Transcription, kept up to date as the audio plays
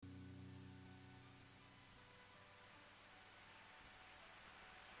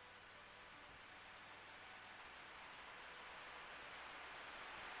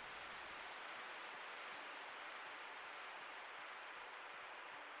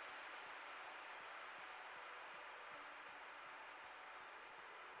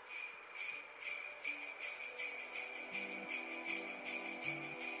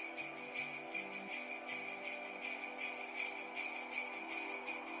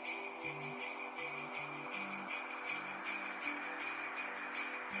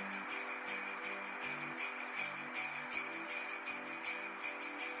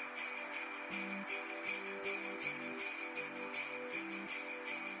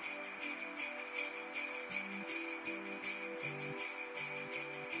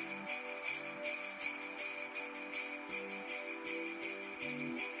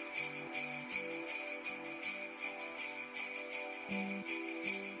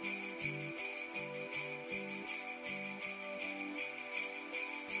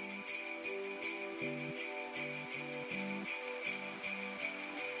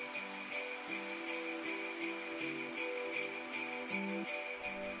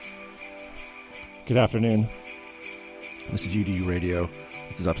Good afternoon. This is UDU Radio.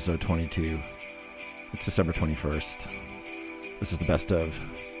 This is episode 22. It's December 21st. This is the best of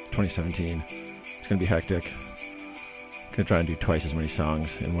 2017. It's going to be hectic. I'm going to try and do twice as many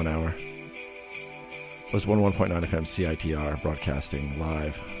songs in 1 hour. This is 101.9 FM CITR broadcasting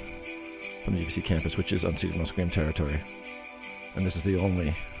live from the UBC campus, which is unceded Musqueam territory. And this is the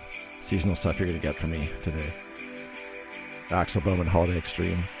only seasonal stuff you're going to get from me today. Axel Bowman Holiday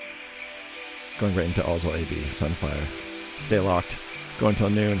Extreme. Going right into Ozil AB, Sunfire. Stay locked. Go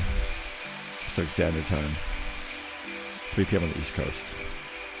until noon. Pacific Standard Time. 3 p.m. on the East Coast.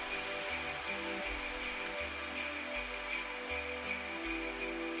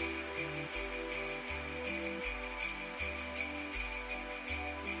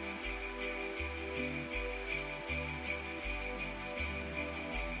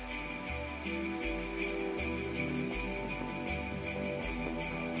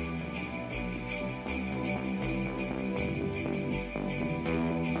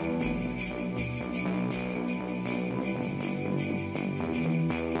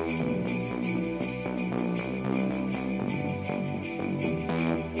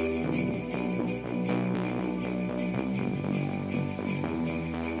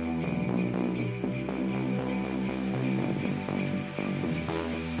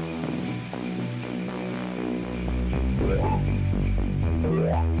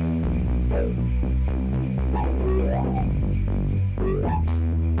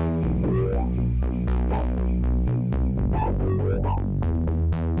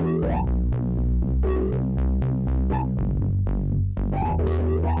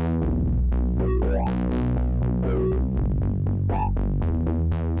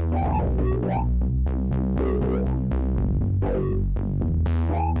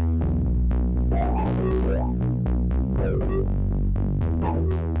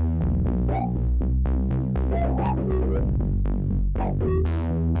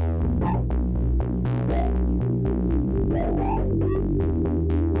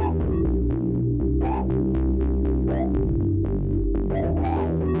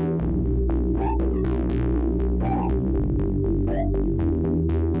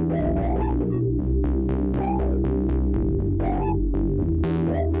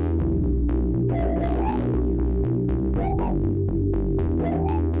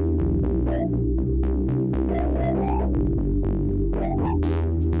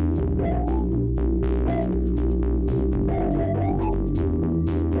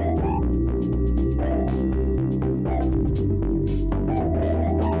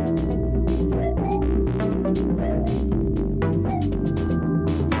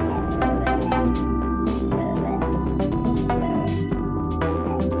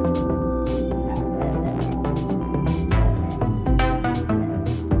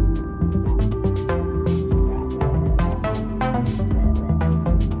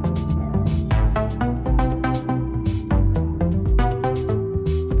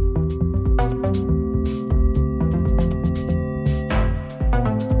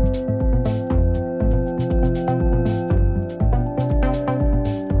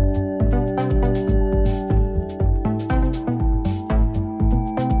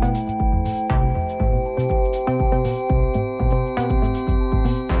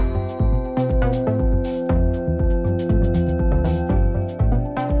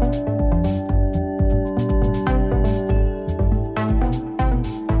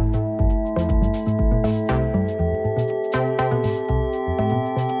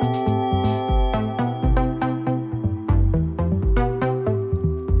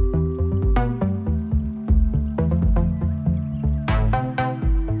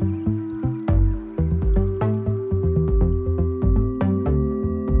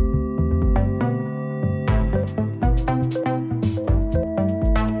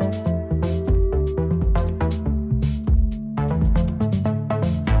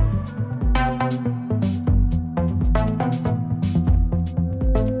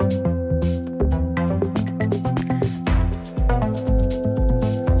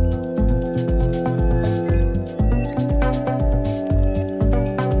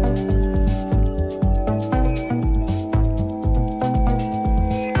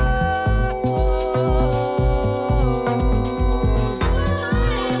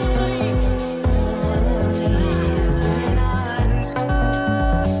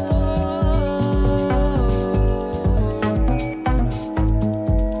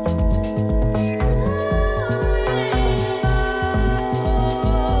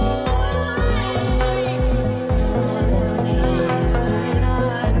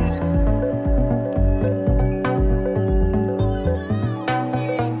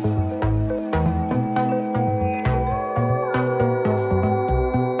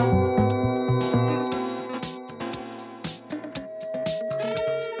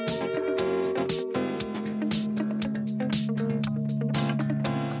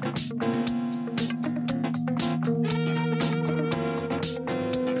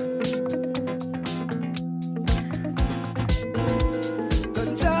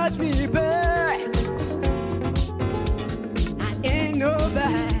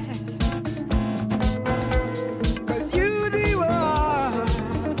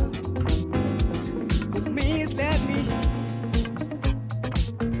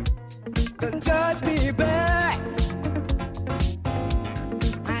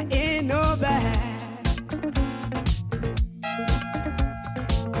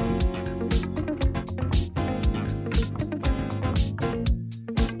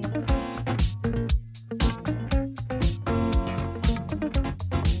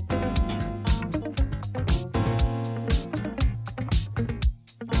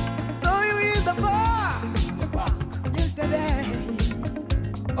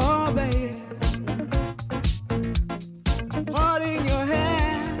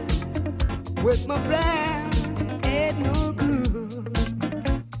 with my friends ain't no good.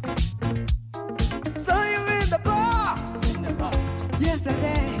 Saw you in the bar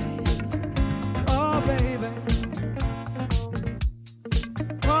yesterday, oh baby,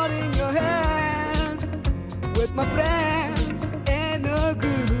 holding your hands with my friends ain't no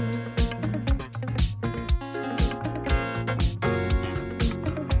good.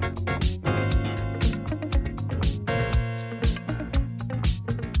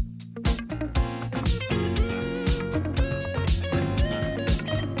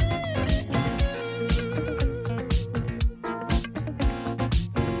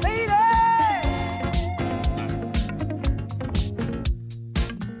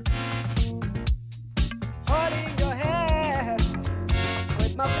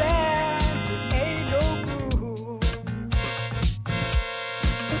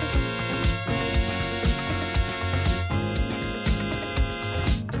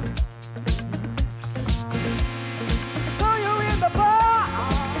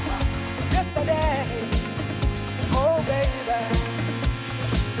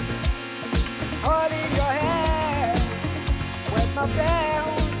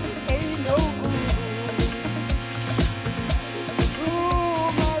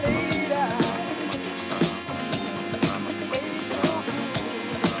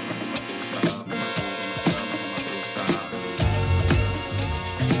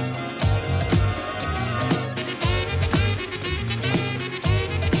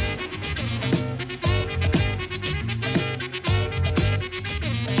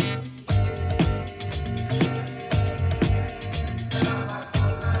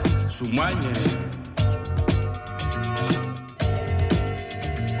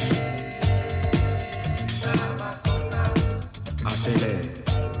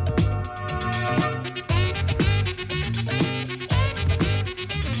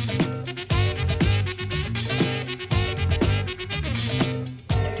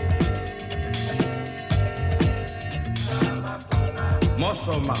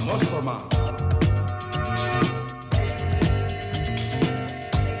 Mosoma, Mosoma.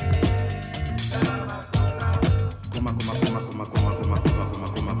 Kuma, kuma, kuma, kuma, kuma, kuma, kuma, kuma,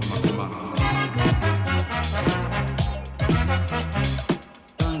 kuma, kuma, kuma.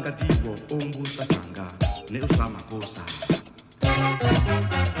 Tanga digo, ombu satanga, ne usama kosa.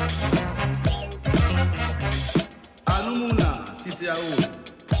 Anumuna, sisi au,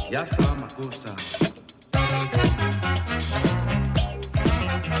 ya sama kosa.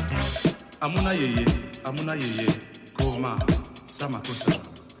 Amuna yeye, koma, sama kosa.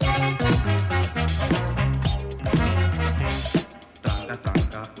 Tanga,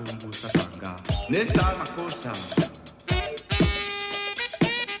 tanga, umbu satanga, ne sama kosa.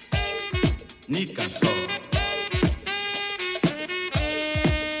 Nika so.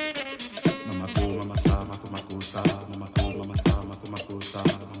 Mama ko, mama sama, kuma kosa. Mama ko, mama sama, kuma kosa.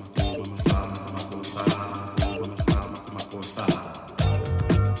 Mama ko, mama sama, kuma kosa. Mama sama, kuma kosa.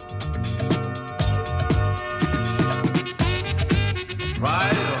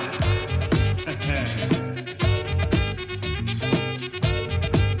 Right on.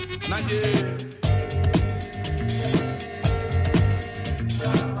 Nage.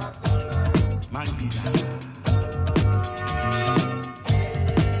 Mandila.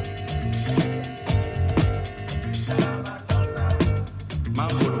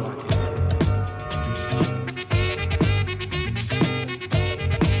 Mambolo wake.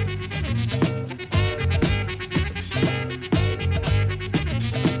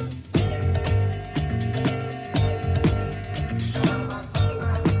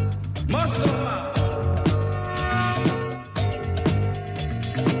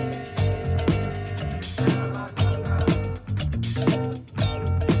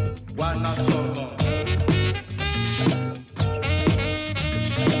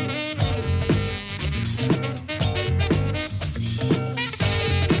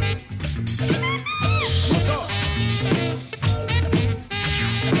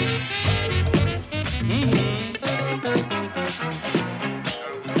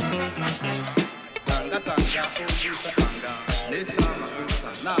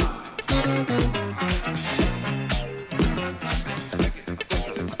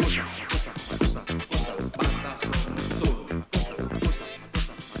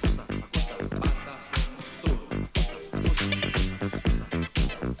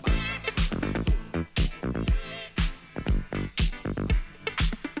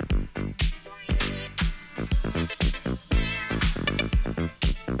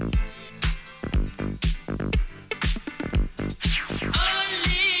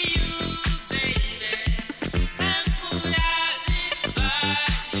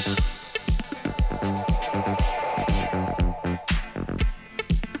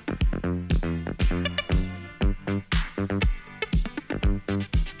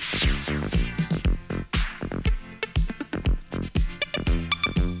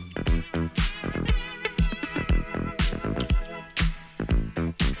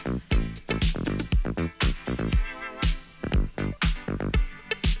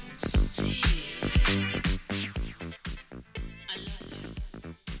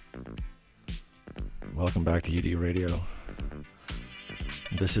 Welcome back to UDU Radio.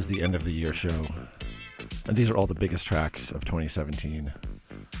 This is the end of the year show. And these are all the biggest tracks of 2017,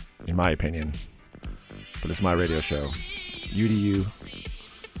 in my opinion. But it's my radio show. UDU,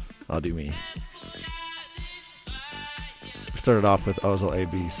 I'll do me. We started off with Ozil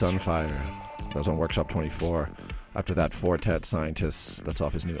AB Sunfire. That was on Workshop 24. After that, Fortet Scientists. That's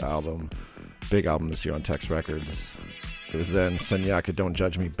off his new album. Big album this year on Tex Records. It was then Senyaka Don't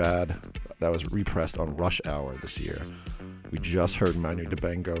Judge Me Bad. That was repressed on Rush Hour this year. We just heard Manu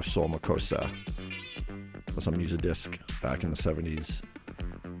Dibango Sol Makossa. That's on Musadisc back in the 70s.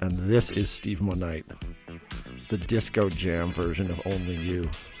 And this is Steve Monite, the disco jam version of Only You.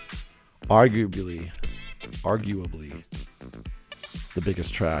 Arguably, the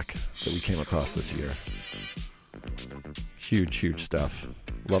biggest track that we came across this year. Huge stuff.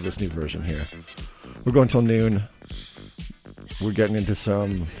 Love this new version here. We're going till noon. We're getting into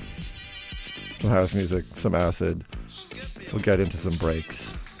some house music, some acid. We'll get into some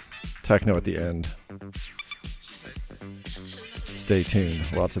breaks. Techno at the end. Stay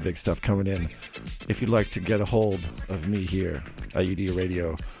tuned. Lots of big stuff coming in. If you'd like to get a hold of me here at UDU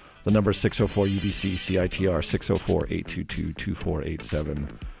Radio, the number is 604-UBC-CITR, 604-822-2487.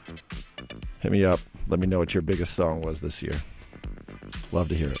 Hit me up. Let me know what your biggest song was this year. Love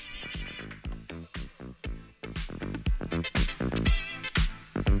to hear it.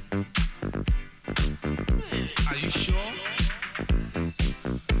 Are you sure?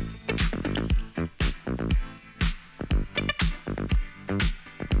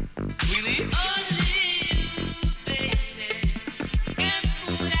 Really?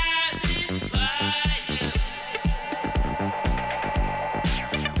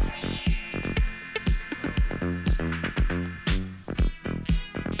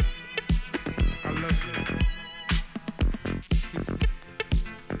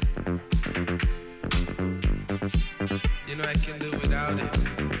 You know I can do without it.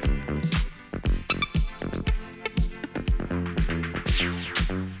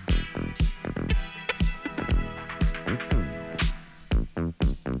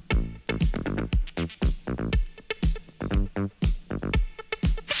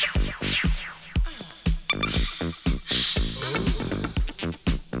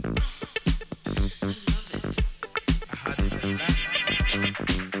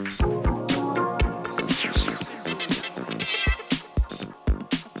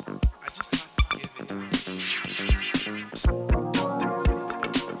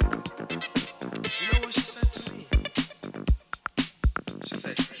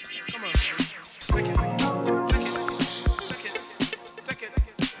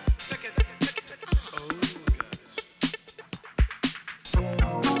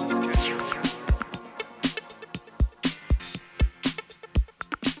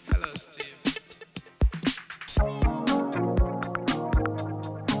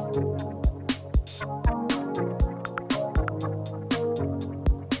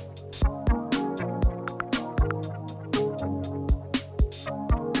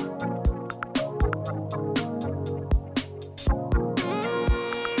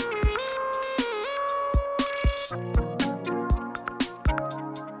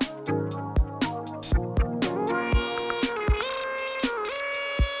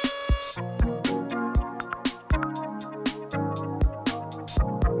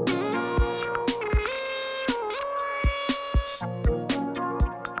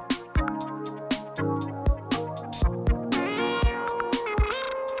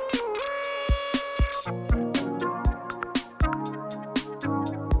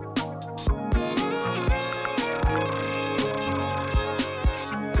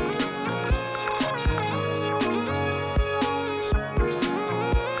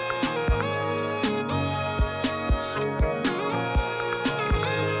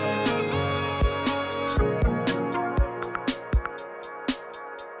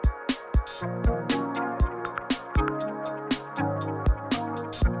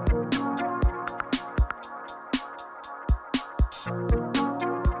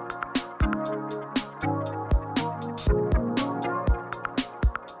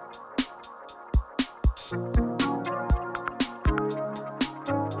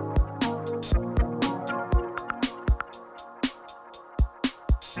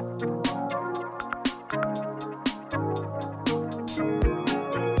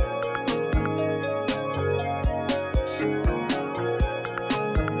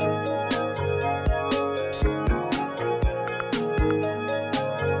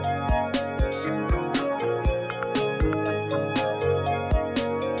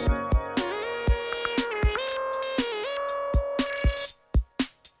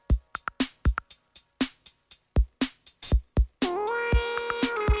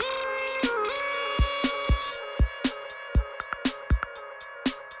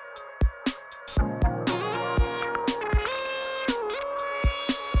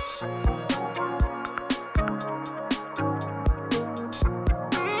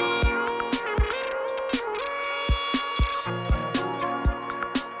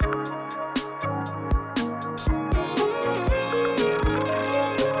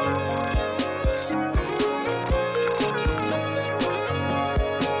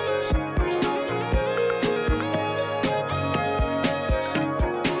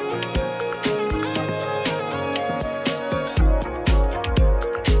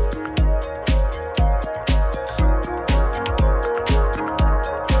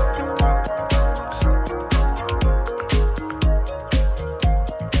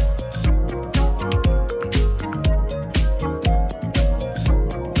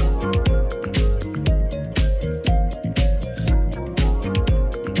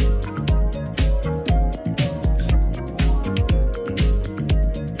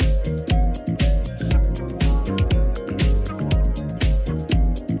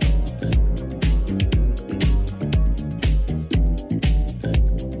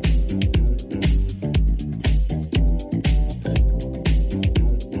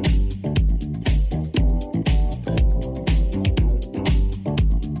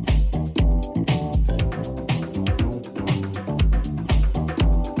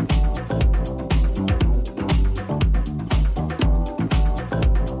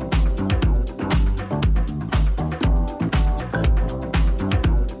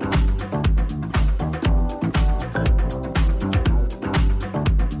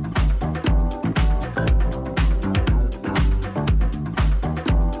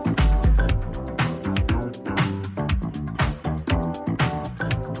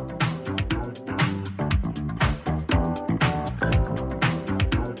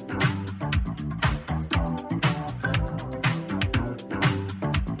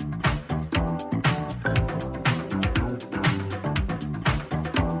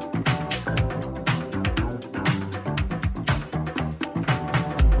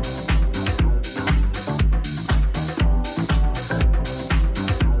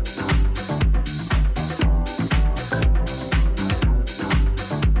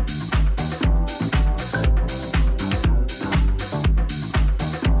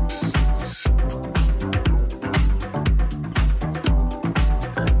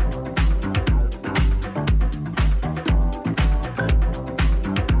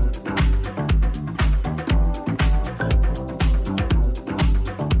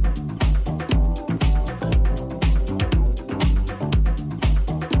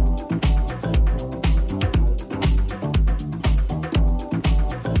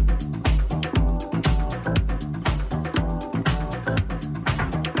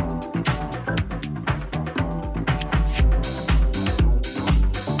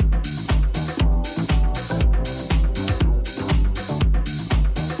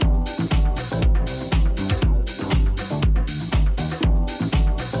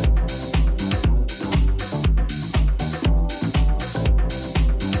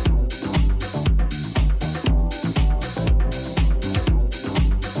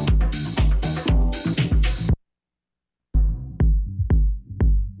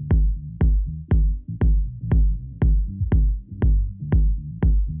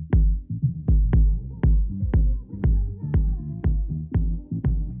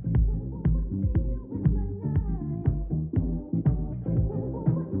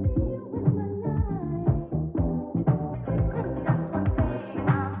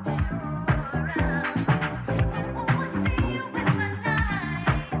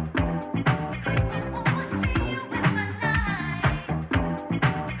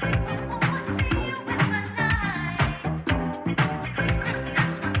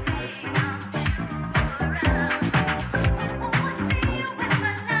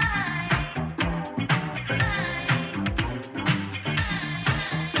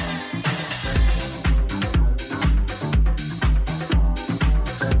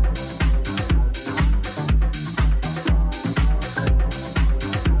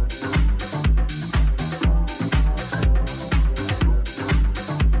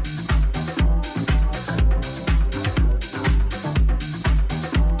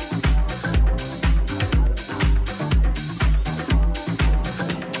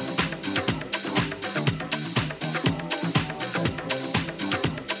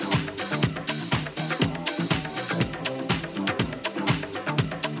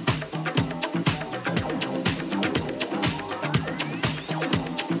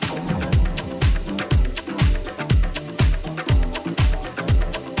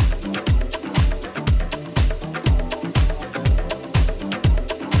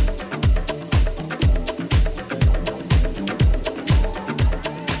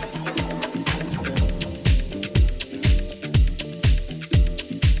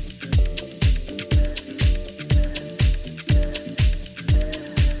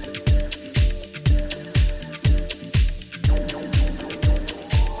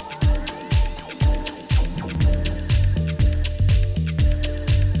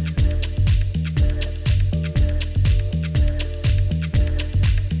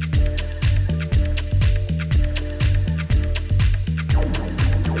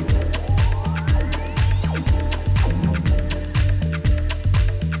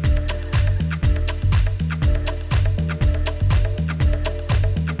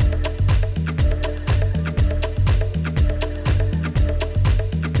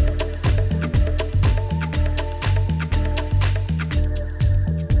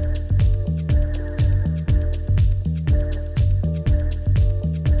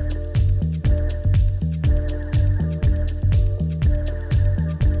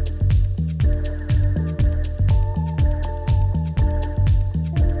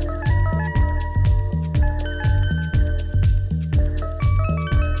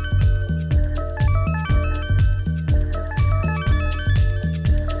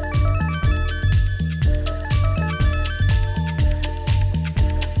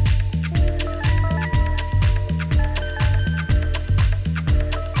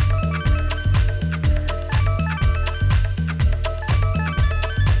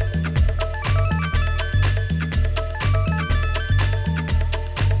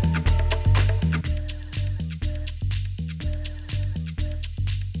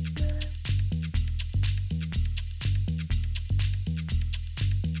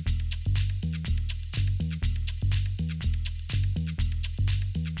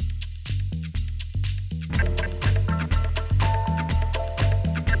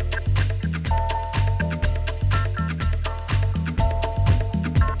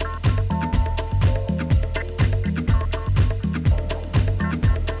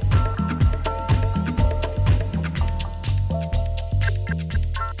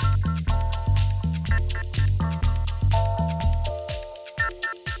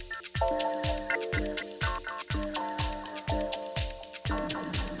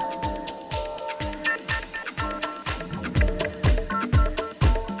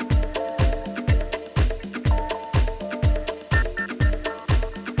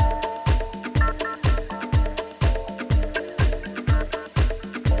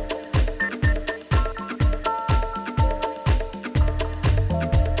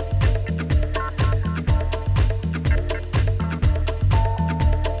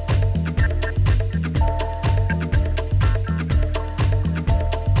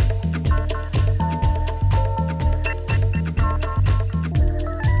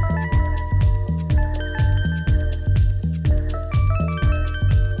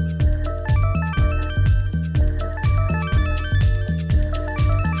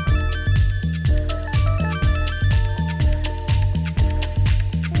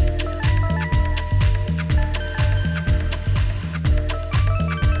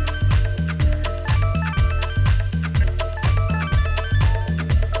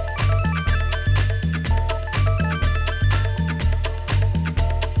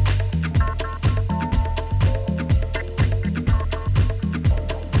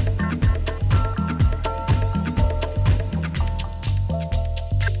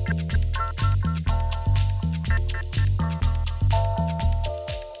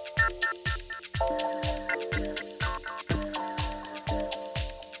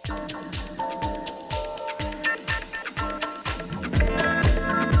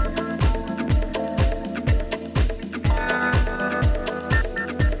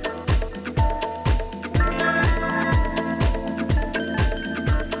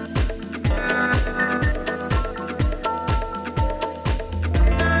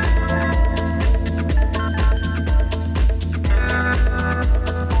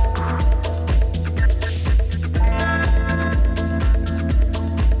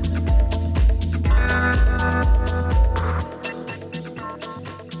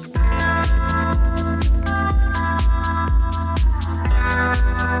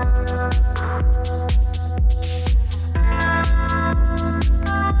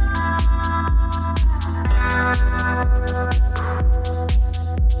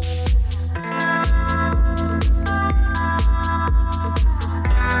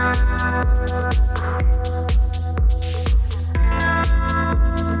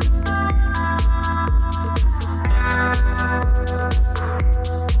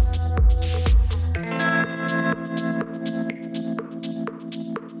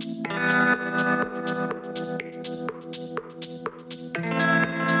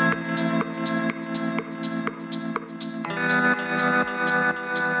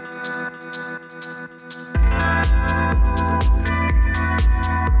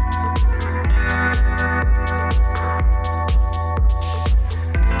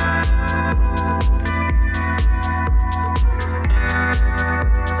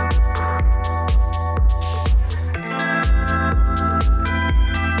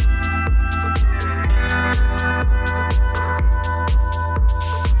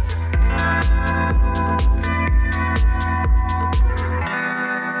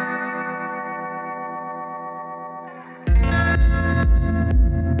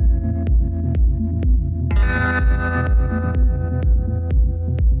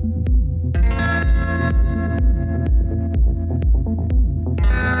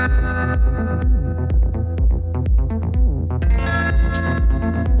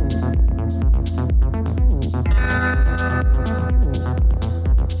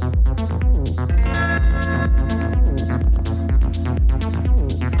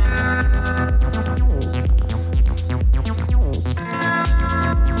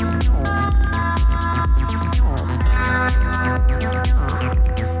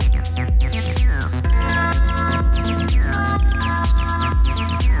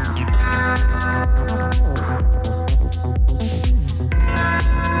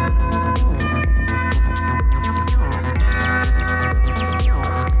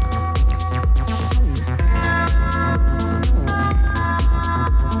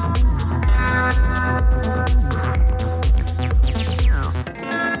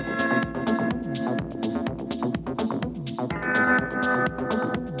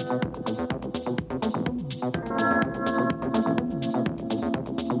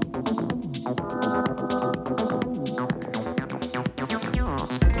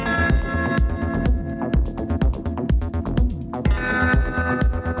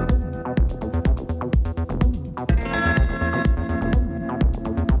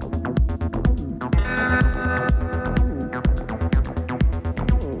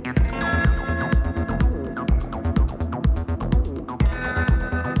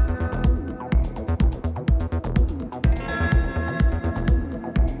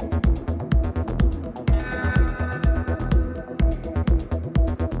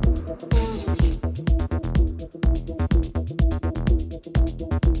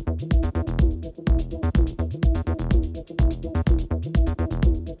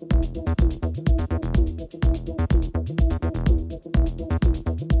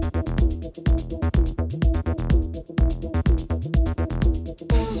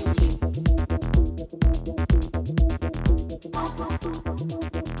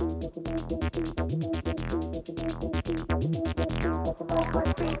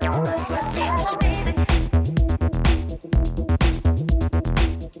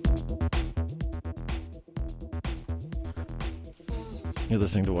 You're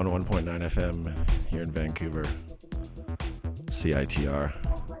listening to 101.9 FM here in Vancouver. CITR.ca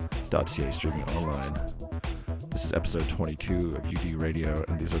streaming online. This is episode 22 of UD Radio,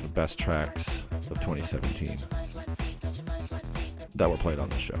 and these are the best tracks of 2017 that were played on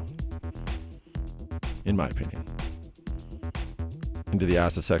this show, in my opinion. Into the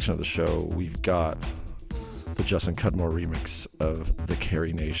acid section of the show, we've got the Justin Cudmore remix of The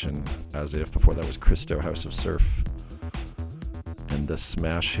Carrie Nation, As If. Before that was Christo, House of Surf, and the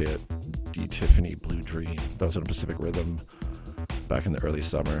smash hit D. Tiffany, Blue Dream. That was on Pacific Rhythm back in the early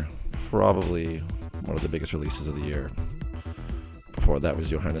summer. Probably one of the biggest releases of the year. Before that was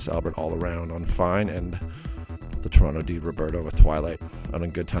Johannes Albert, All Around on Fine, and the Toronto dude Roberto with Twilight on A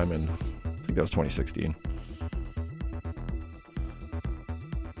Good Time in, I think that was 2016.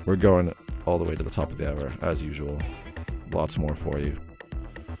 We're going all the way to the top of the hour, as usual. Lots more for you.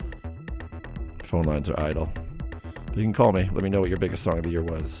 Phone lines are idle. But you can call me. Let me know what your biggest song of the year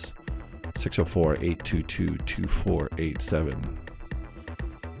was. 604-822-2487.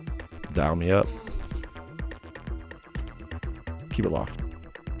 Dial me up. Keep it locked.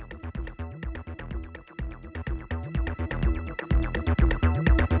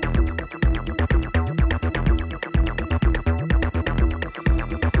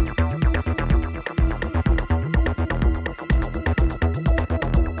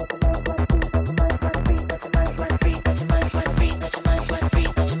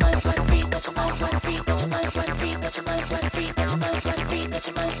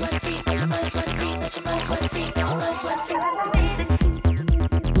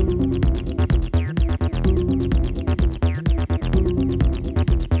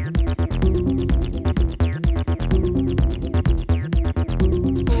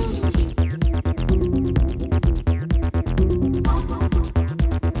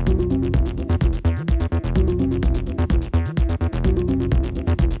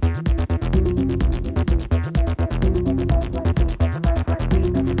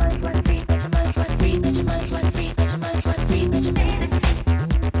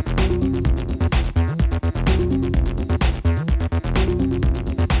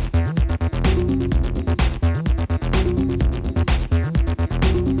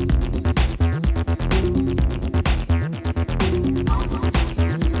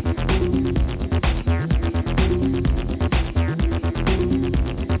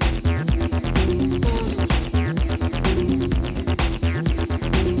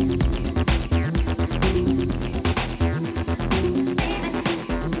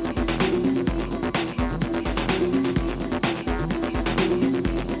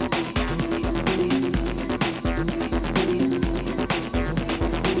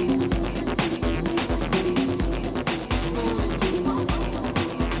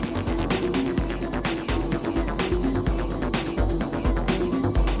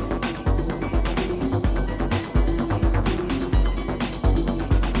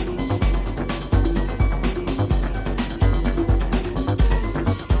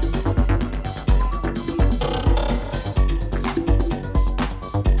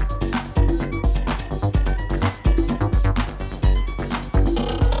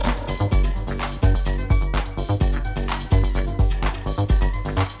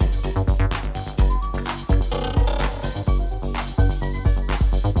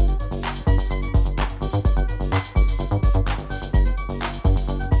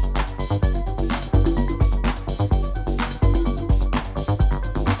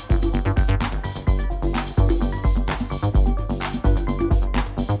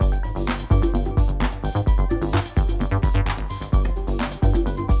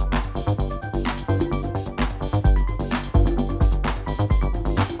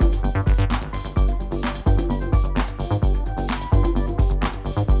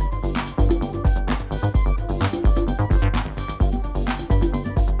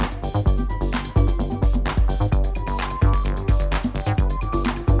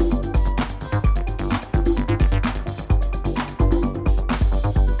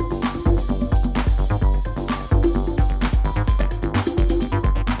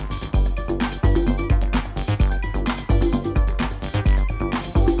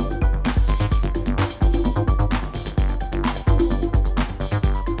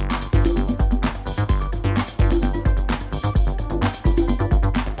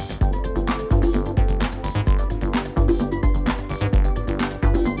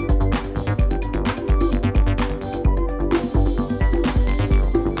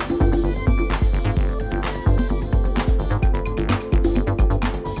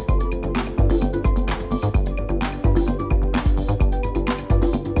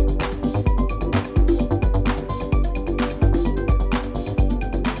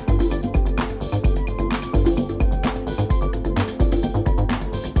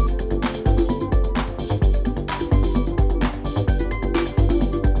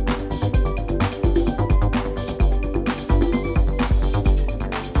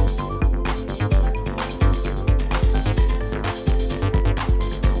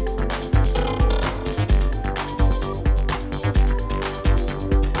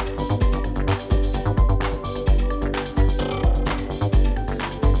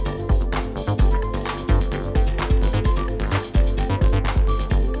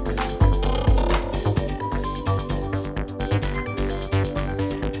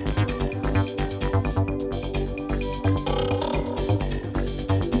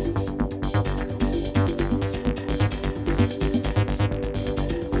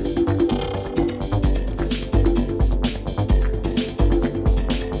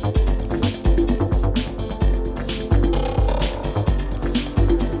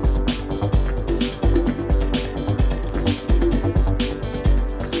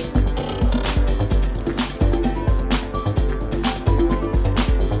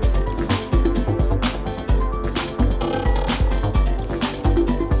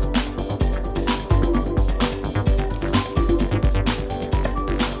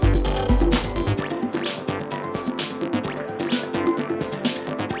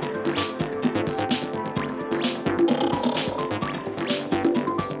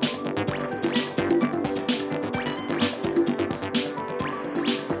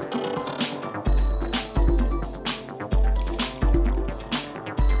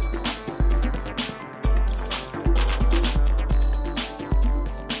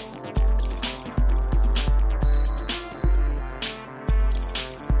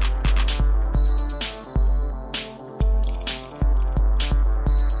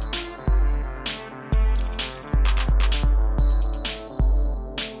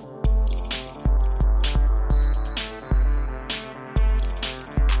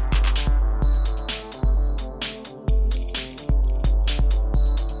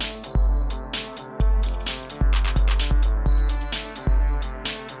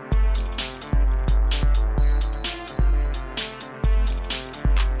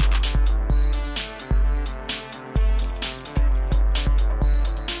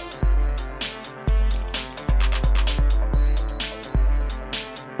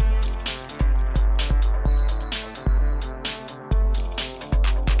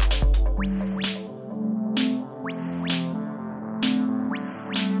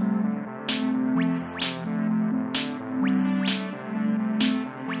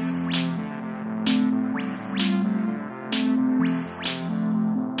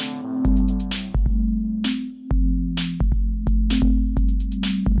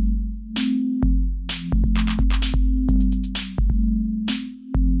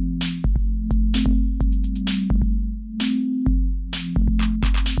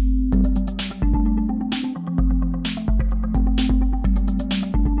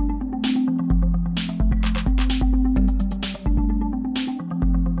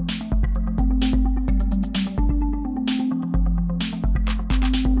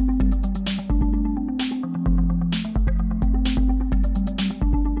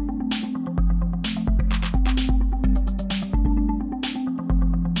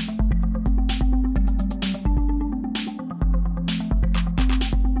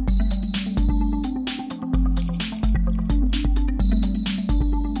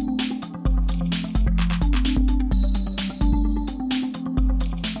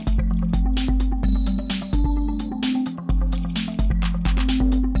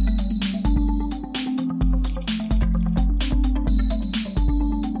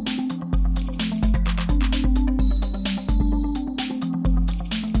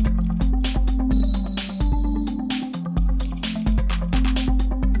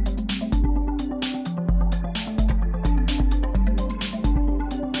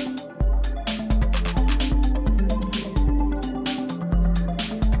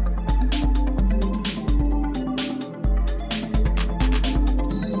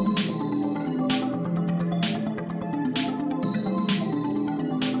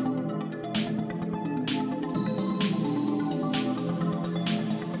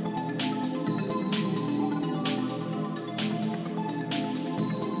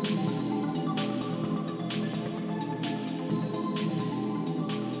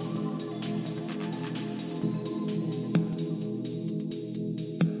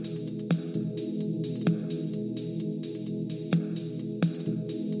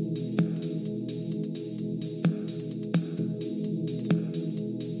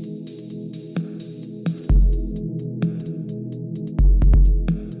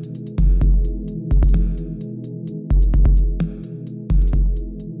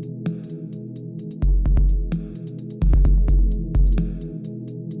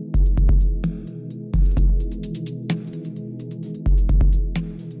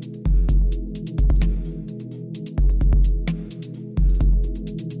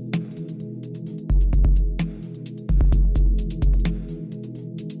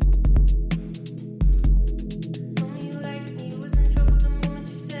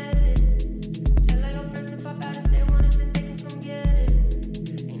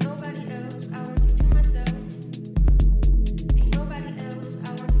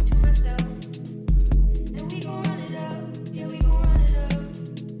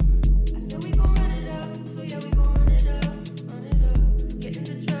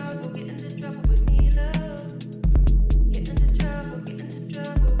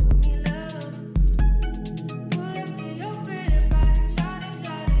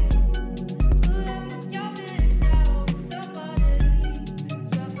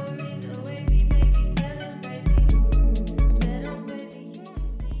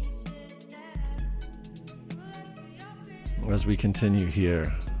 as we continue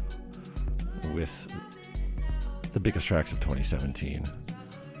here with the biggest tracks of 2017.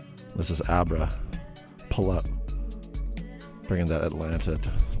 This is Abra, Pull Up, bringing that Atlanta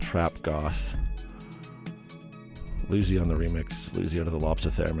trap goth. Lucy on the remix, Lucy out of the Lobster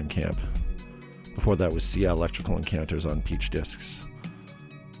Theremin camp. Before that was CL Electrical Encounters on Peach Discs.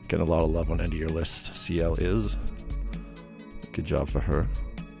 Getting a lot of love on End of Your List. CL is. Good job for her.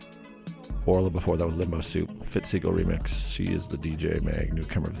 Orla before that was Limbo Soup. Fitzsiegel remix. She is the DJ Mag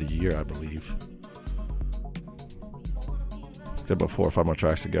Newcomer of the Year, I believe. Got about 4 or 5 more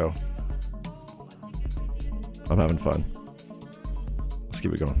tracks to go. I'm having fun. Let's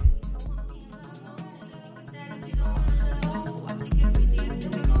keep it going.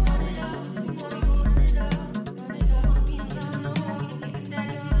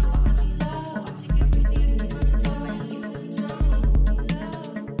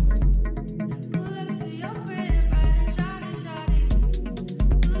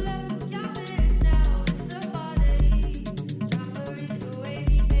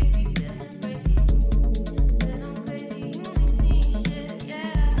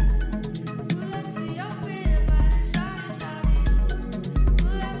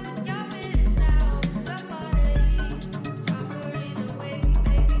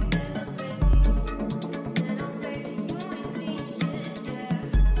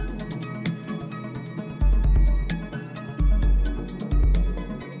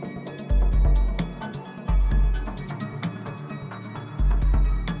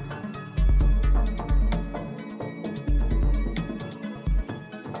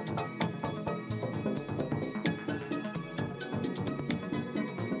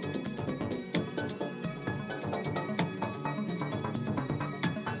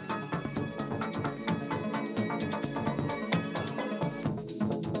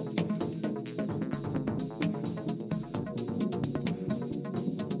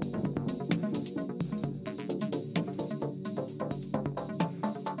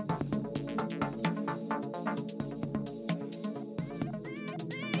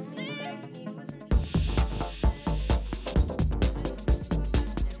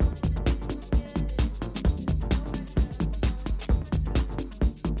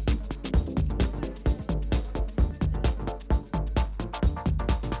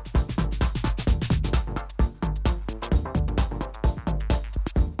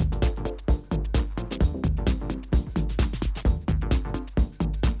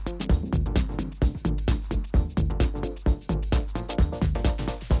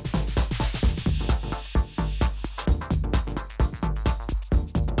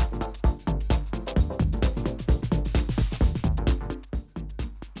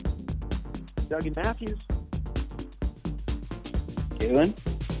 Dougie Matthews. Galen.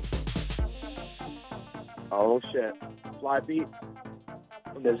 Oh shit. Fly beat.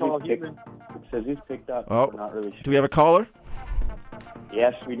 From the Tall Human. It says he's picked up. Oh, but not really sure. Do we have a caller?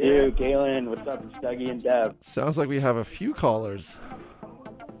 Yes, we do. Galen, what's up? It's Dougie and Deb. Sounds like we have a few callers.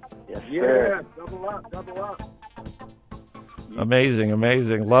 Yes, Yeah, sir. double up. Amazing,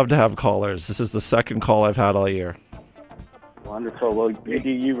 amazing. Love to have callers. This is the second call I've had all year. Wonderful. Well,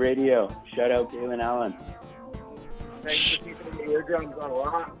 UDU Radio. Shout out Galen Allen. Thanks for keeping the eardrums on a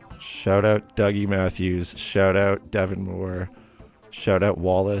lot. Shout out Dougie Matthews. Shout out Devin Moore. Shout out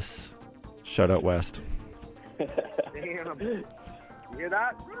Wallace. Shout out West. Damn. You hear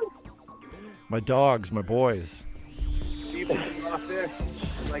that? My dogs, my boys. People off there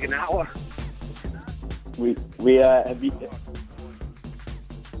in like an hour. We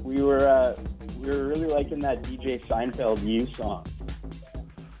were really liking that DJ Seinfeld "You" song.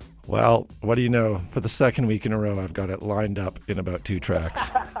 Well, what do you know? For the second week in a row, I've got it lined up in about 2 tracks.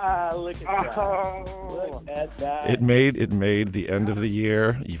 Look at that! Look at that! It made the end of the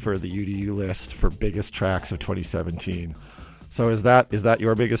year for the UDU list for biggest tracks of 2017. So is that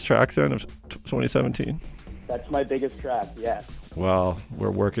your biggest track then of 2017? That's my biggest track. Yes. Well,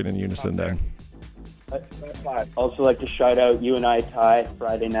 we're working in unison then. I'd also like to shout out you and I, Ty,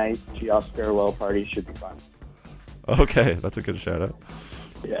 Friday night, Geoff's farewell party should be fun. Okay, that's a good shout out.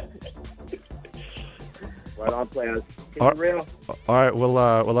 Yeah. Right on, players. Keep All it real. right,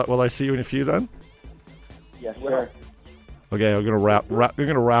 will I see you in a few then? Yes, sir. Okay, we're gonna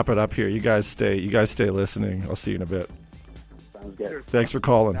wrap it up here. You guys stay listening. I'll see you in a bit. Sounds good. Thanks for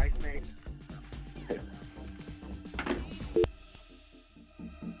calling. Thanks, mate.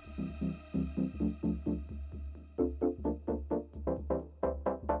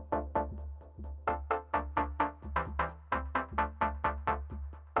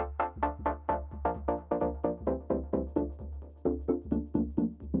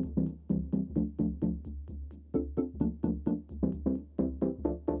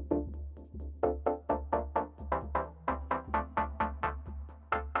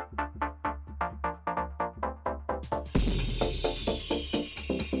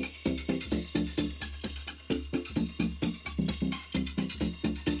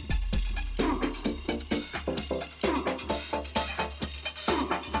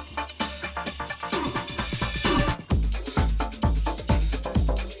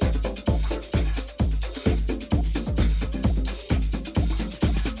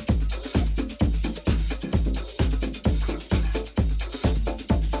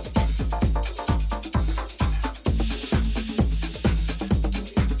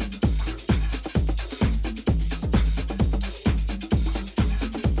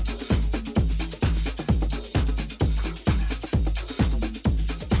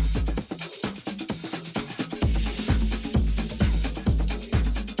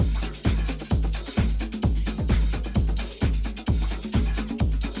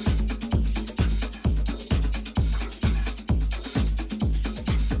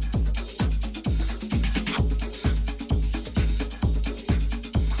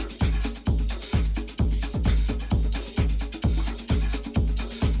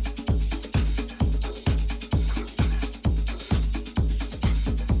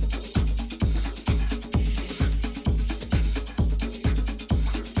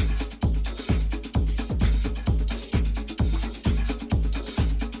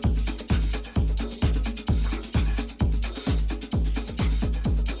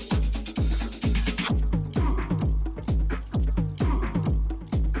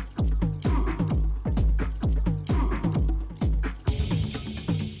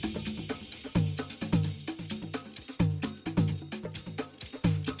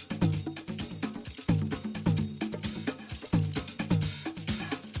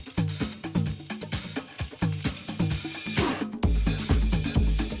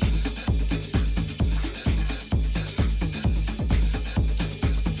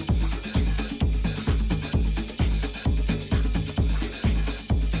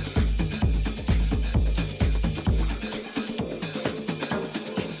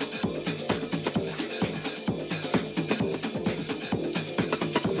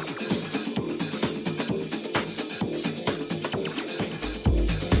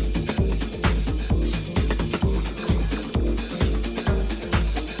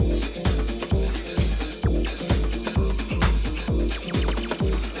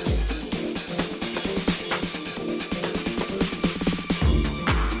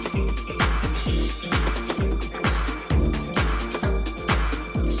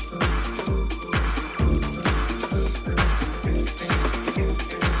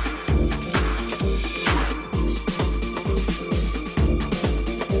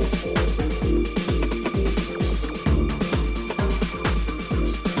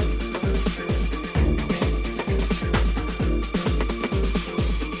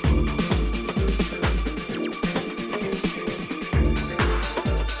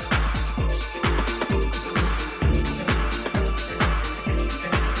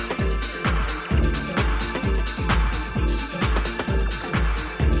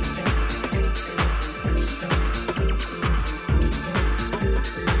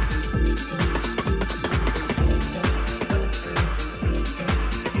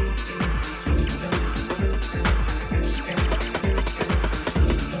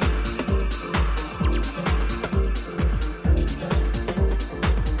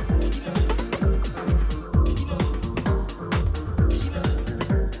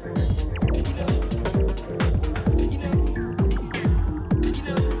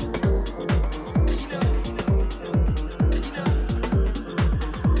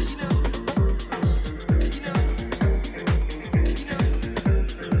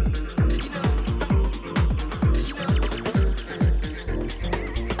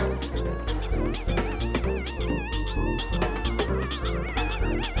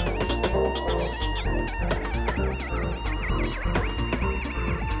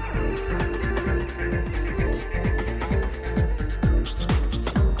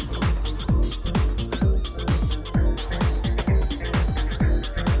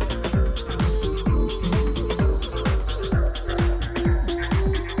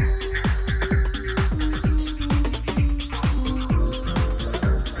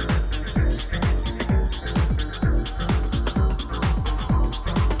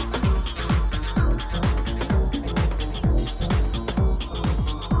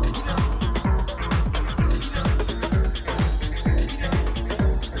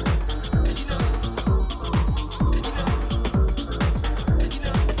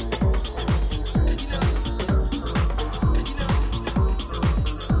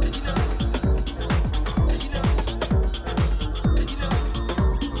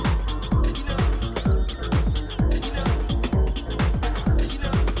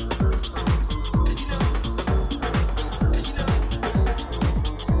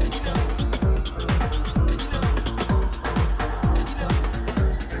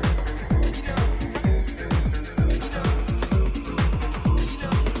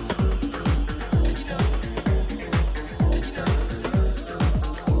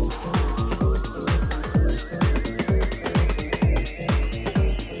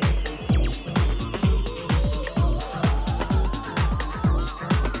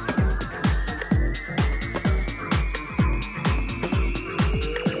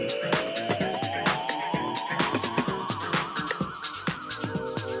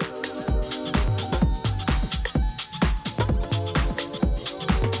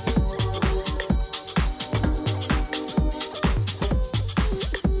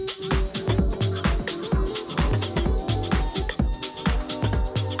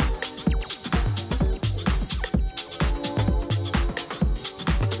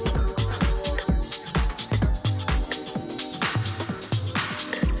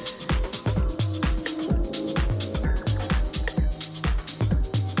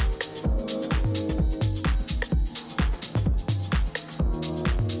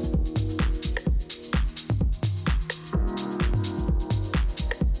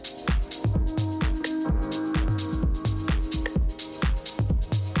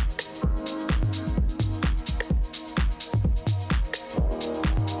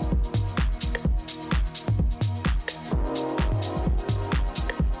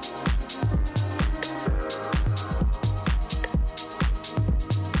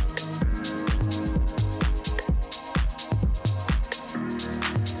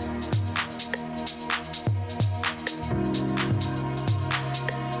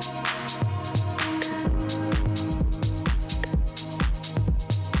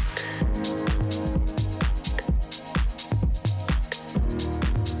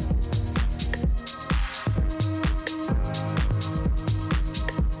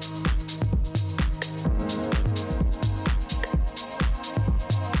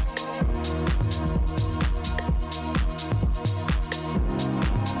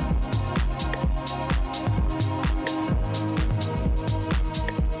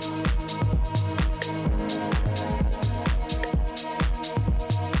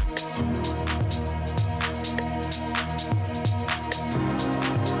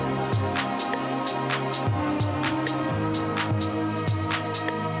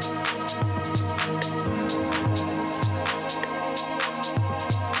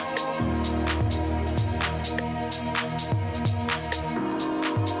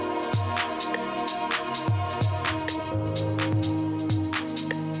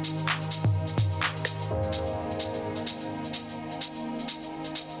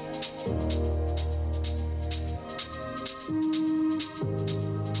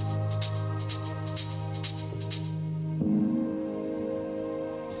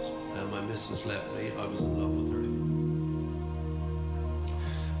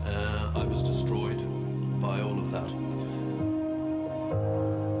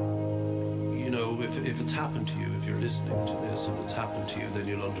 if it's happened to you, if you're listening to this and it's happened to you, then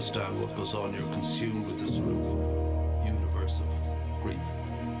you'll understand what goes on. You're consumed with this sort of universe of grief.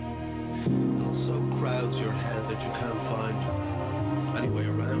 And it so crowds your head that you can't find any way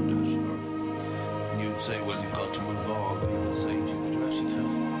around it. And you'd say, well, you've got to move on. But he would say to you, but you actually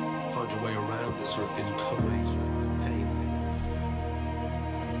can't find your way around this sort of inchoate pain.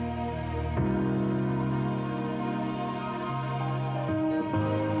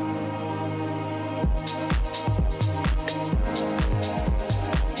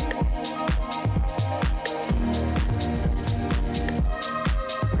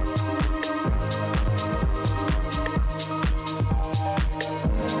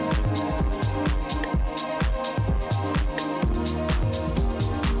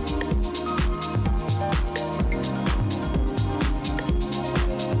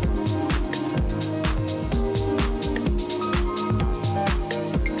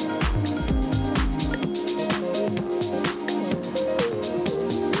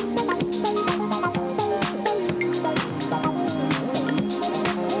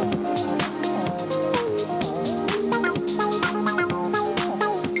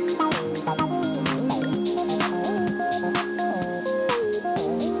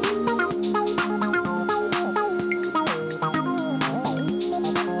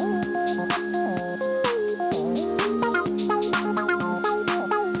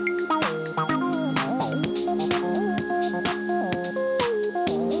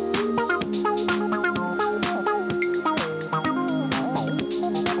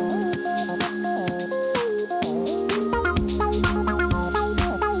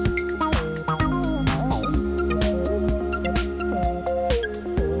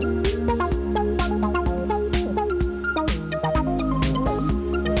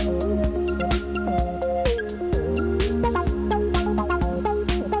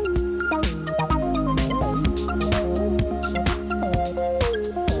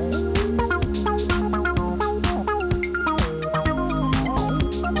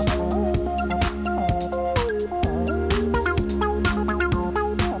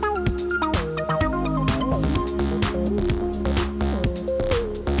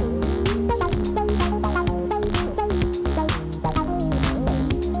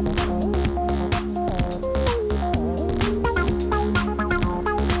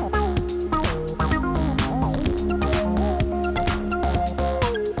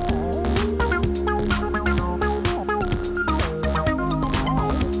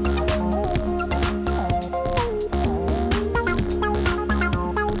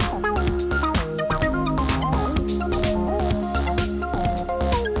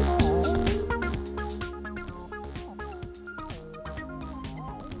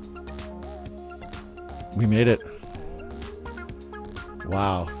 We made it.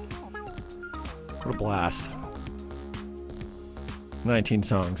 Wow. What a blast. 19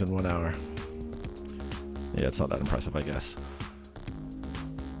 songs in 1 hour. Yeah, it's not that impressive, I guess.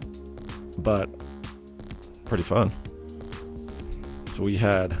 But pretty fun. So we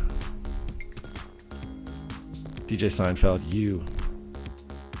had DJ Seinfeld, You,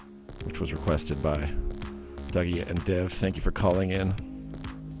 which was requested by Dougie and Dev. Thank you for calling in.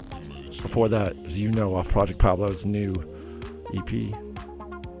 Before that, as you know, off Project Pablo's new EP. We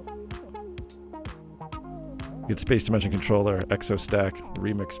had Space Dimension Controller, Exostack,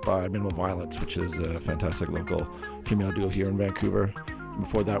 remixed by Minimal Violence, which is a fantastic local female duo here in Vancouver. And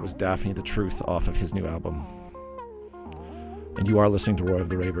before that was Daphne the Truth off of his new album. And you are listening to Roy of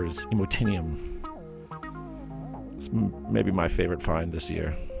the Ravers, Emotinium. It's maybe my favorite find this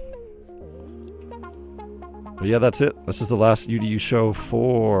year. But yeah, that's it. This is the last UDU show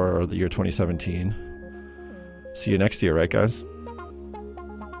for the year 2017. See you next year, right, guys?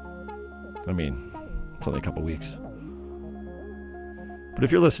 I mean, it's only a couple weeks. But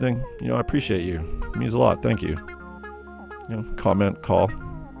if you're listening, I appreciate you. It means a lot. Thank you. Comment, call.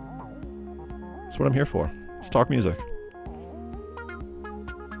 That's what I'm here for. Let's talk music.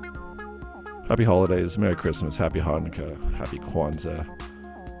 Happy holidays, Merry Christmas, Happy Hanukkah, Happy Kwanzaa.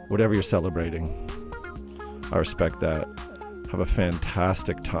 Whatever you're celebrating, I respect that. Have a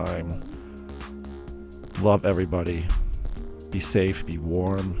fantastic time. Love everybody. Be safe, be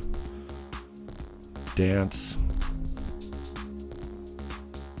warm. Dance.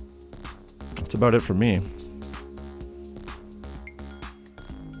 That's about it for me.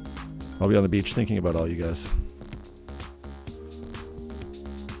 I'll be on the beach thinking about all you guys.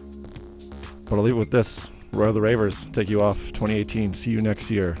 But I'll leave it with this. Roy of the Ravers, take you off 2018. See you next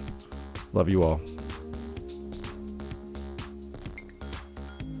year. Love you all.